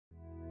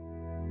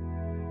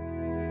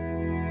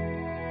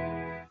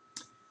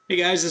Hey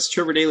guys, this is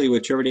Trevor Daly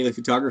with Trevor Daly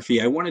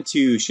Photography. I wanted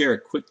to share a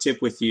quick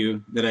tip with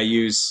you that I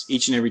use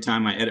each and every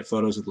time I edit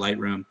photos with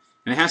Lightroom.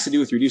 And it has to do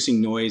with reducing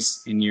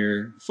noise in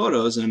your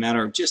photos in a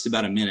matter of just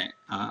about a minute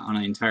on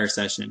an entire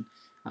session.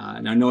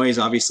 Now noise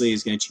obviously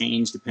is going to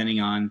change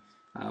depending on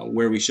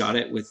where we shot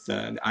it with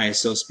the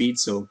ISO speed.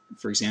 So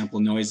for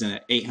example, noise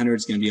at 800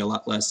 is going to be a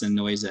lot less than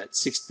noise at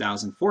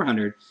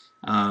 6400.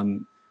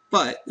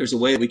 But there's a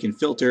way that we can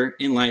filter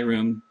in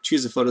Lightroom,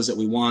 choose the photos that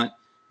we want,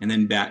 and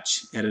then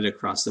batch edit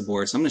across the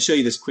board. So I'm going to show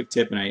you this quick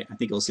tip, and I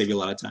think it'll save you a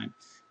lot of time.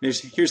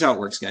 Here's how it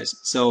works, guys.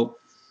 So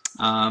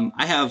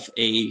I have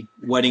a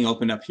wedding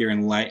opened up here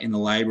in the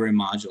library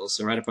module.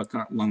 So right up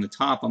along the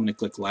top, I'm going to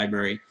click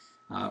library.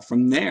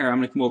 From there, I'm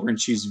going to come over and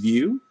choose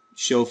view,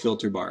 show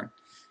filter bar.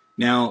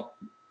 Now,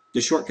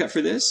 the shortcut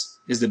for this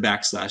is the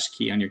backslash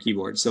key on your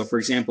keyboard. So for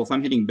example, if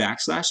I'm hitting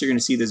backslash, you're going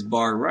to see this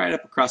bar right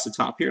up across the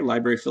top here,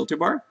 library filter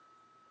bar.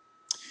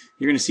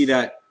 You're going to see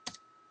that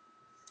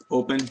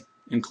open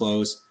and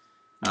close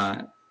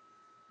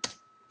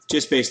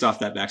just based off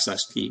that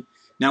backslash key.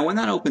 Now when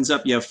that opens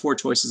up, you have four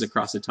choices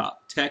across the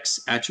top: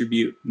 text,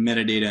 attribute,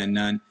 metadata, and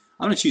none.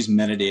 I'm going to choose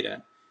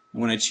metadata.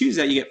 And when I choose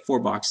that, you get four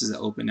boxes that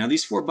open. Now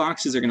these four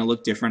boxes are going to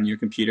look different on your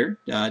computer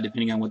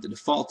depending on what the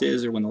default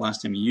is or when the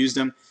last time you used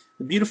them.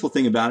 The beautiful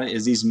thing about it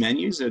is these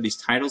menus or these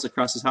titles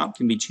across the top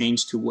can be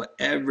changed to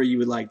whatever you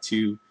would like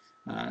to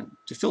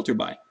filter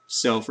by.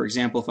 So for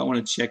example, if I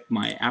want to check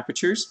my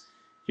apertures,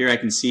 here I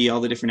can see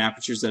all the different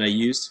apertures that I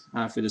used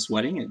for this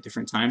wedding at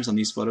different times on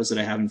these photos that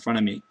I have in front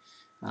of me.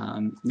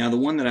 Now the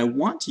one that I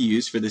want to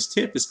use for this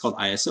tip is called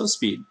ISO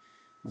speed.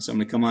 So I'm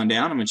going to come on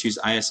down, I'm going to choose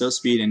ISO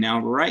speed, and now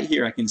right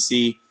here I can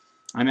see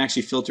I'm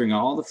actually filtering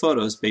all the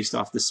photos based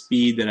off the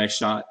speed that I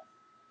shot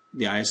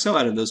the ISO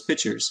out of those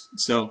pictures.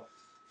 So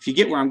if you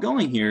get where I'm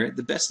going here,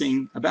 the best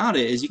thing about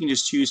it is you can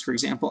just choose, for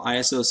example,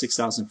 ISO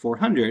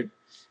 6400.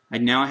 I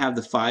now have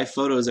the 5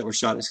 photos that were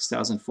shot at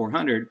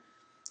 6400.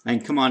 I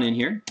can come on in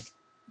here.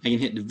 I can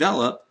hit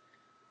develop,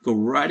 go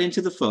right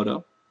into the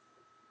photo,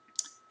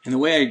 and the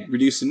way I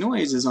reduce the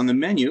noise is on the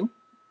menu.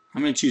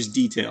 I'm going to choose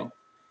detail,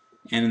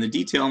 and in the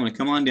detail I'm going to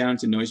come on down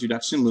to noise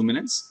reduction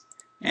luminance,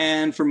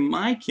 and for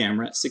my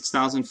camera at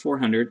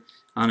 6400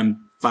 on a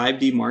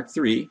 5D Mark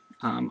III,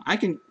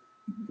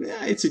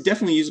 it's a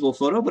definitely usable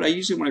photo, but I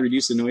usually want to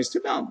reduce the noise to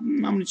about,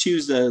 I'm going to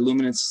choose the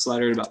luminance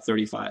slider at about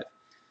 35.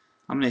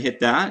 I'm going to hit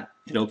that,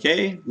 hit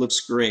OK, looks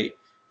great.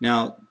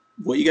 Now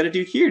what you got to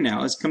do here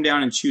now is come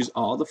down and choose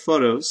all the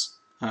photos.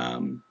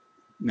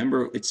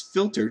 Remember, it's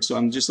filtered, so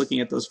I'm just looking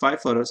at those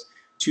 5 photos.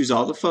 Choose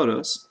all the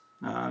photos.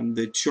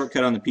 The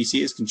shortcut on the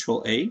PC is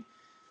Control A,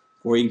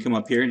 or you can come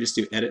up here and just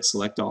do Edit,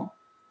 Select All.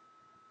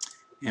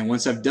 And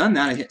once I've done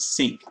that, I hit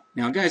Sync.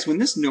 Now, guys, when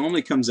this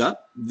normally comes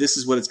up, this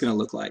is what it's going to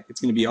look like.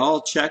 It's going to be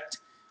all checked.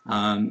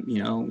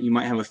 You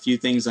might have a few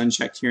things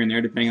unchecked here and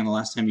there, depending on the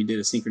last time you did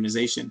a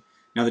synchronization.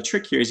 Now, the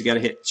trick here is you got to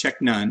hit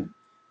Check None,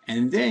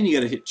 and then you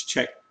got to hit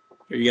Check.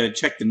 Or you got to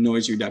check the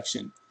noise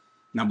reduction.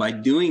 Now by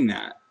doing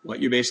that, what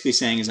you're basically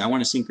saying is I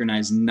want to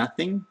synchronize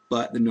nothing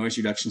but the noise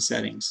reduction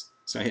settings.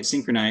 So I hit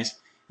synchronize,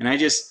 and I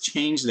just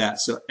change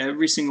that so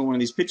every single one of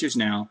these pictures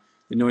now,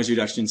 the noise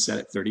reduction is set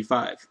at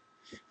 35.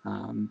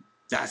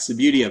 That's the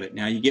beauty of it.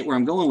 Now you get where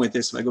I'm going with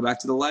this. If I go back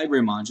to the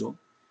library module,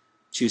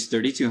 choose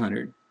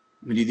 3200,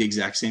 I'm going to do the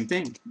exact same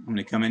thing. I'm going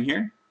to come in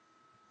here,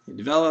 hit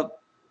develop,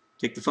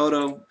 take the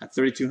photo at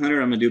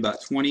 3200. I'm going to do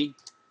about 20,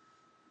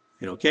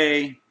 hit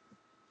OK.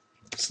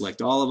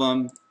 Select all of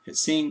them, hit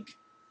sync,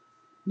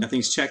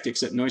 nothing's checked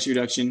except noise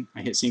reduction.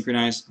 I hit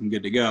synchronize, I'm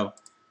good to go.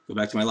 Go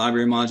back to my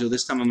library module.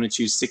 This time I'm going to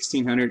choose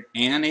 1600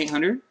 and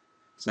 800.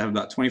 So I have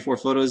about 24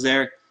 photos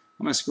there.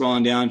 I'm going to scroll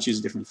on down and choose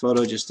a different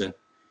photo just to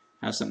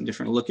have something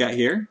different to look at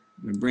here.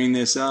 I'm going to bring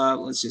this up.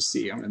 Let's just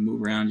see. I'm going to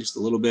move around just a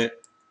little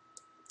bit.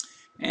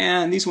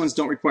 And these ones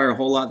don't require a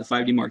whole lot. The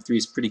 5D Mark III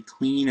is pretty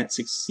clean at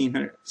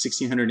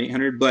 1600,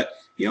 800. But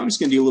I'm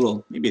just going to do a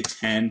little, maybe a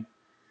 10.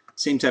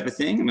 Same type of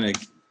thing. I'm going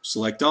to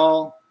select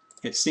all,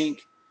 hit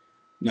sync,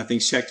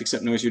 nothing's checked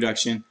except noise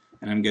reduction,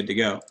 and I'm good to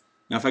go.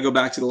 Now if I go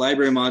back to the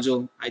library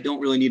module, I don't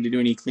really need to do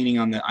any cleaning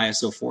on the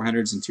ISO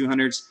 400s and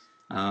 200s,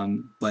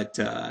 but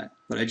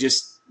I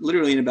just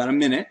literally in about a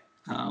minute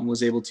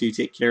was able to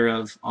take care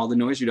of all the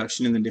noise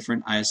reduction in the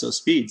different ISO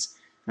speeds.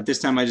 At this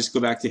time I just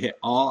go back to hit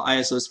all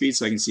ISO speeds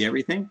so I can see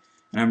everything,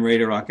 and I'm ready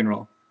to rock and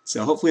roll.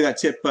 So hopefully that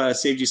tip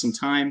saved you some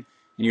time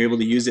and you're able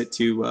to use it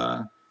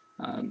to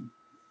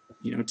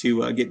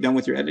get done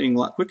with your editing a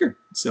lot quicker.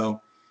 So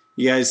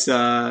you guys,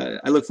 I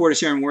look forward to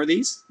sharing more of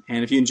these,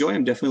 and if you enjoy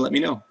them, definitely let me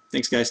know.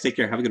 Thanks guys, take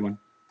care, have a good one.